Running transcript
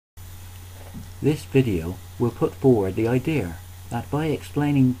This video will put forward the idea that by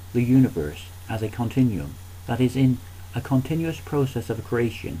explaining the universe as a continuum that is in a continuous process of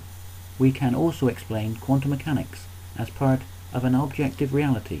creation, we can also explain quantum mechanics as part of an objective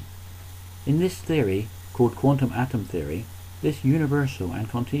reality. In this theory, called quantum atom theory, this universal and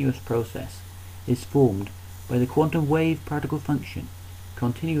continuous process is formed by the quantum wave particle function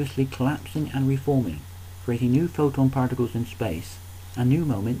continuously collapsing and reforming, creating new photon particles in space and new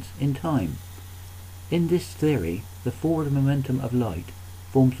moments in time. In this theory, the forward momentum of light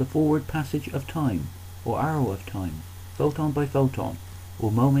forms the forward passage of time, or arrow of time, photon by photon,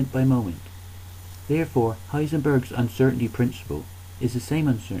 or moment by moment. Therefore, Heisenberg's uncertainty principle is the same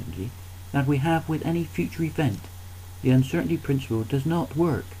uncertainty that we have with any future event. The uncertainty principle does not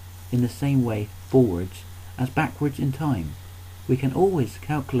work in the same way forwards as backwards in time. We can always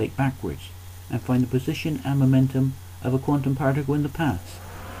calculate backwards and find the position and momentum of a quantum particle in the past.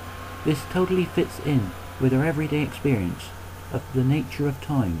 This totally fits in with our everyday experience of the nature of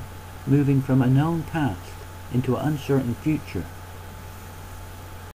time, moving from a known past into an uncertain future.